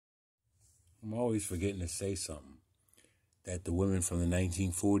I'm always forgetting to say something. That the women from the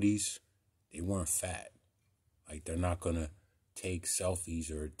 1940s, they weren't fat. Like, they're not going to take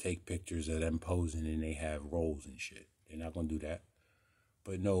selfies or take pictures of them posing and they have rolls and shit. They're not going to do that.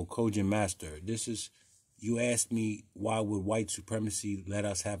 But no, Kojin Master, you asked me why would white supremacy let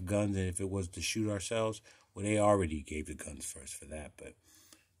us have guns and if it was to shoot ourselves? Well, they already gave the guns first for that, but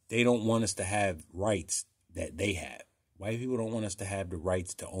they don't want us to have rights that they have. White people don't want us to have the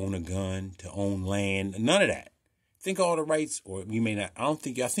rights to own a gun, to own land, none of that. Think of all the rights, or you may not, I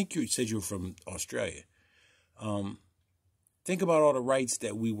think you said you were from Australia. Think about all the rights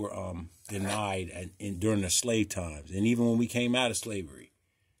that we were denied during the slave times, and even when we came out of slavery.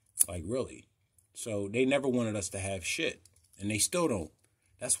 Like, really. So they never wanted us to have shit, and they still don't.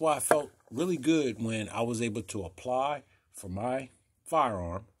 That's why I felt really good when I was able to apply for my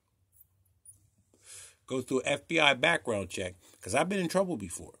firearm, go through an FBI background check, because I've been in trouble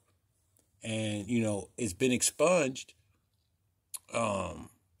before. And, it's been expunged, so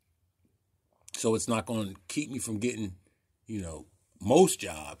it's not going to keep me from getting, most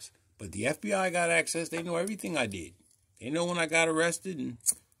jobs. But the FBI got access. They know everything I did. They know when I got arrested and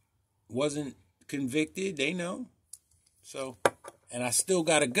wasn't convicted. They know. So, and I still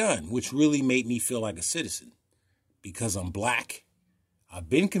got a gun, which really made me feel like a citizen because I'm black. I've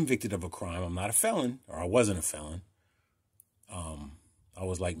been convicted of a crime. I'm not a felon, or I wasn't a felon. I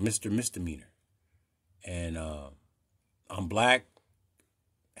was like Mr. Misdemeanor. And I'm black,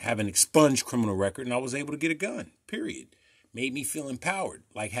 have an expunged criminal record, and I was able to get a gun, period. Made me feel empowered,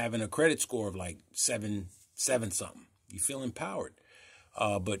 like having a credit score of like seven something. You feel empowered.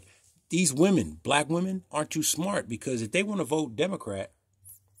 But these women, black women, aren't too smart because if they want to vote Democrat,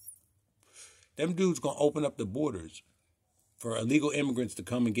 them dudes going to open up the borders for illegal immigrants to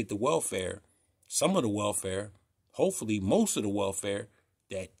come and get the welfare, some of the welfare, hopefully most of the welfare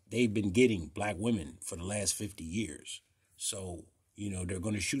that they've been getting, black women, for the last 50 years. So, they're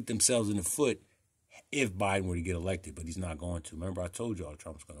going to shoot themselves in the foot if Biden were to get elected, but he's not going to. Remember, I told y'all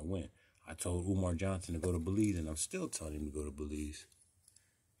Trump's going to win. I told Umar Johnson to go to Belize, and I'm still telling him to go to Belize.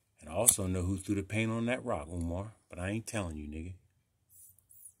 And I also know who threw the paint on that rock, Umar, but I ain't telling you, nigga.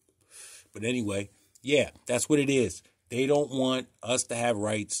 But anyway, yeah, that's what it is. They don't want us to have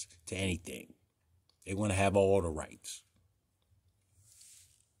rights to anything. They want to have all the rights.